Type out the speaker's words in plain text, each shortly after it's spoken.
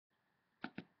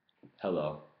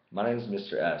Hello, my name is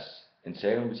Mr. S, and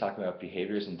today I'm going to be talking about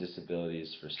behaviors and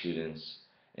disabilities for students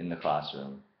in the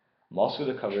classroom. I'm also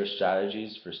going to cover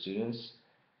strategies for students,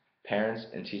 parents,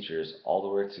 and teachers all to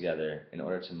work together in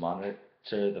order to monitor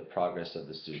the progress of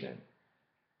the student.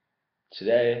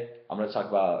 Today, I'm going to talk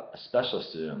about a special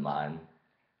student of mine.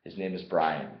 His name is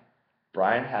Brian.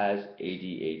 Brian has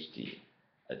ADHD,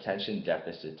 Attention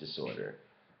Deficit Disorder,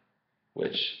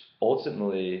 which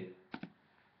ultimately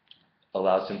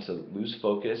allows him to lose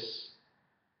focus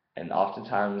and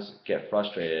oftentimes get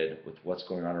frustrated with what's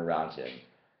going on around him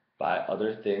by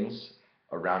other things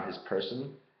around his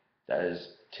person that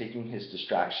is taking his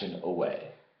distraction away.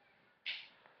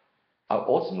 I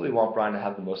ultimately want Brian to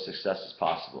have the most success as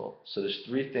possible. So there's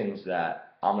three things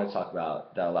that I'm going to talk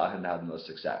about that allow him to have the most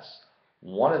success.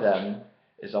 One of them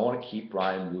is I want to keep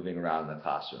Brian moving around in the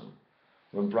classroom.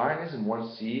 When Brian is in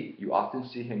one seat, you often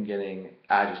see him getting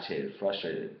agitated,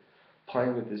 frustrated,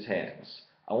 playing with his hands.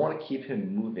 I want to keep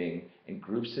him moving in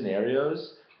group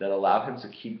scenarios that allow him to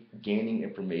keep gaining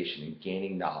information and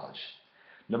gaining knowledge.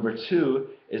 Number two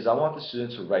is I want the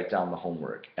student to write down the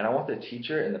homework, and I want the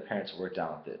teacher and the parents to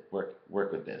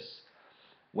work with this.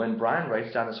 When Brian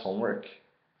writes down his homework,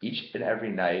 each and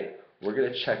every night, we're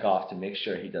going to check off to make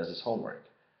sure he does his homework.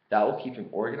 That will keep him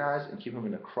organized and keep him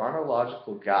in a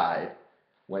chronological guide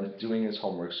when doing his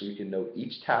homework so he can know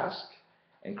each task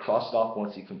and cross it off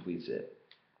once he completes it.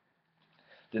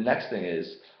 The next thing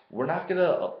is we're not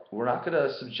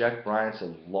gonna subject Brian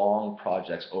to long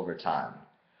projects over time.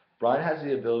 Brian has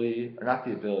the ability, or not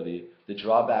the ability, the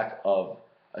drawback of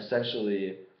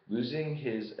essentially losing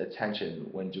his attention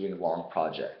when doing long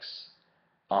projects.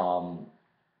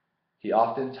 He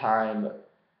oftentimes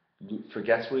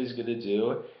forgets what he's going to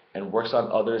do and works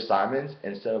on other assignments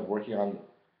instead of working on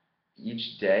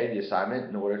each day the assignment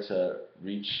in order to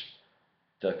reach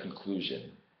the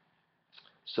conclusion.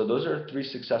 So those are three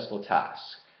successful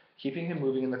tasks. Keeping him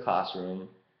moving in the classroom,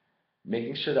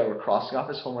 making sure that we're crossing off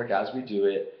his homework as we do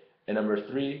it, and number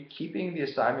three, keeping the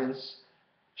assignments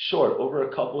short, over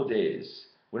a couple of days.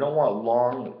 We don't want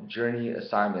long journey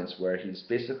assignments where he's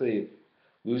basically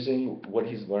losing what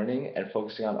he's learning and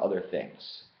focusing on other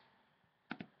things.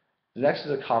 The next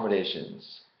is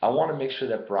accommodations. I want to make sure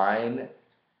that Brian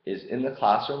is in the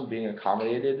classroom being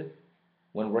accommodated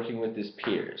when working with his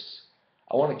peers.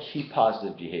 I want to keep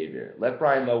positive behavior. Let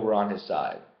Brian know we're on his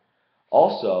side.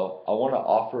 Also, I want to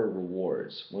offer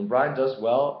rewards. When Brian does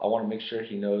well, I want to make sure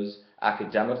he knows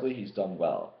academically he's done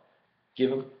well. Give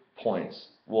him points.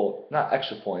 Well, not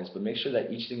extra points, but make sure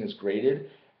that each thing is graded,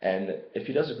 and if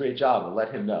he does a great job,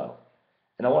 let him know.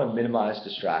 And I want to minimize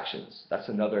distractions. That's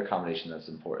another accommodation that's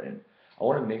important. I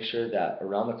want to make sure that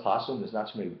around the classroom there's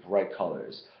not too many bright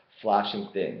colors, flashing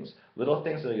things, little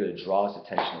things that are going to draw his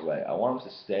attention away. I want him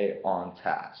to stay on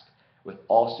task. With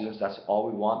all students, that's all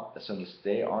we want, is them to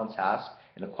stay on task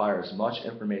and acquire as much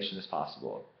information as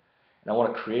possible. And I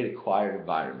want to create a quiet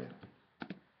environment.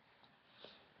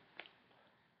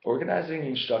 Organizing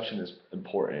instruction is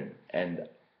important, and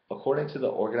according to the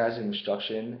Organizing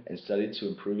Instruction and Study to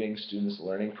Improving Students'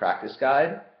 Learning Practice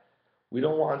Guide, we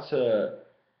don't want to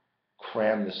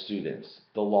cram the students.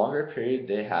 The longer period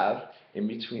they have in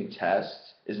between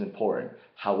tests is important.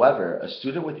 However, a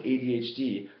student with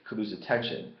ADHD could lose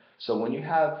attention. So when you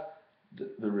have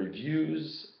the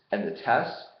reviews and the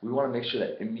tests, we want to make sure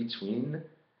that in between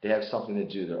they have something to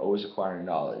do. They're always acquiring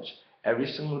knowledge. Every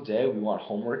single day we want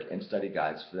homework and study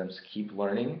guides for them to keep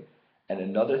learning. And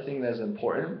another thing that is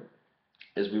important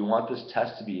is we want this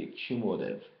test to be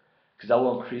cumulative, because that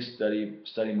will increase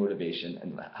study motivation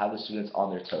and have the students on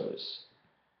their toes.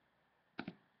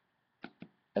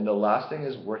 And the last thing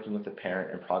is working with the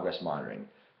parent and progress monitoring.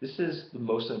 This is the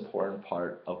most important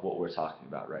part of what we're talking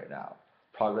about right now,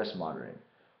 progress monitoring.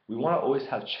 We want to always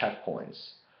have checkpoints.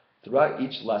 Throughout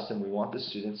each lesson, we want the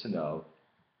students to know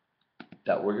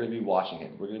that we're going to be watching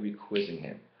him, we're going to be quizzing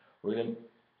him, we're going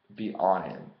to be on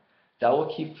him. That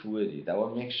will keep fluidity. That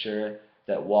will make sure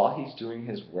that while he's doing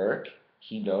his work,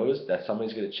 he knows that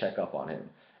somebody's going to check up on him.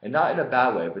 And not in a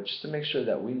bad way, but just to make sure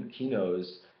that he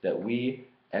knows that we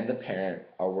and the parent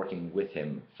are working with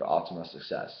him for optimal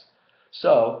success.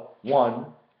 So, one,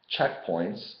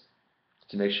 checkpoints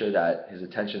to make sure that his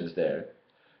attention is there.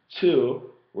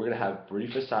 Two, we're going to have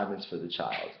brief assignments for the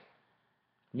child,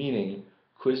 meaning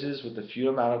quizzes with a few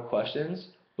amount of questions,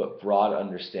 but broad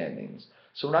understandings.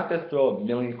 So we're not going to throw a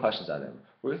million questions at him.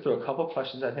 We're going to throw a couple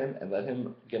questions at him and let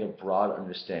him get a broad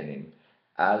understanding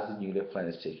as the unit plan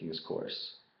is taking his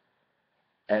course.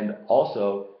 And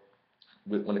also,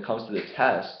 when it comes to the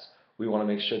test, we want to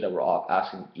make sure that we're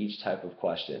asking each type of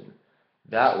question.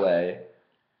 That way,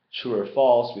 True or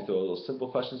false, we throw little simple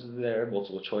questions in there.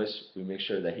 Multiple choice, we make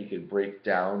sure that he could break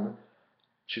down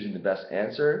choosing the best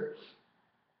answer.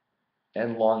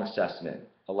 And long assessment,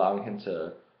 allowing him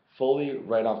to fully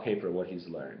write on paper what he's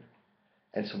learned.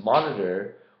 And to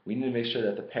monitor, we need to make sure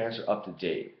that the parents are up to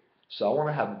date. So I want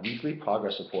to have weekly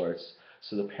progress reports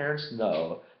so the parents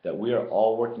know that we are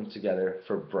all working together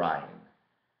for Brian.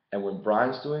 And when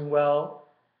Brian's doing well,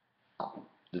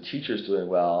 the teacher's doing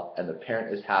well, and the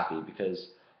parent is happy because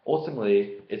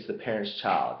ultimately it's the parent's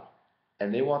child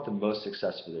and they want the most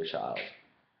success for their child.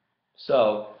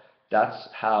 So that's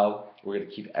how we're going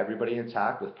to keep everybody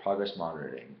intact with progress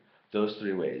monitoring. Those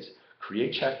 3 ways.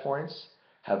 Create checkpoints,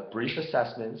 have brief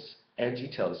assessments and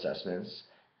detailed assessments,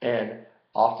 and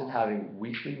often having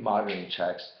weekly monitoring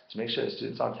checks to make sure the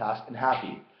student's on task and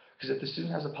happy. Because if the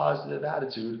student has a positive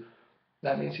attitude,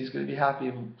 that means he's going to be happy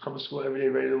and come to school every day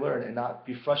ready to learn and not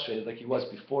be frustrated like he was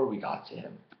before we got to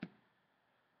him.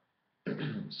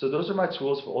 So those are my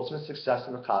tools for ultimate success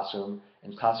in the classroom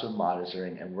and classroom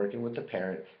monitoring and working with the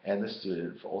parent and the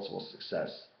student for ultimate success.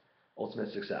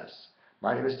 Ultimate success.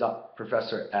 My name is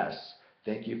Professor S.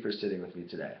 Thank you for sitting with me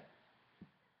today.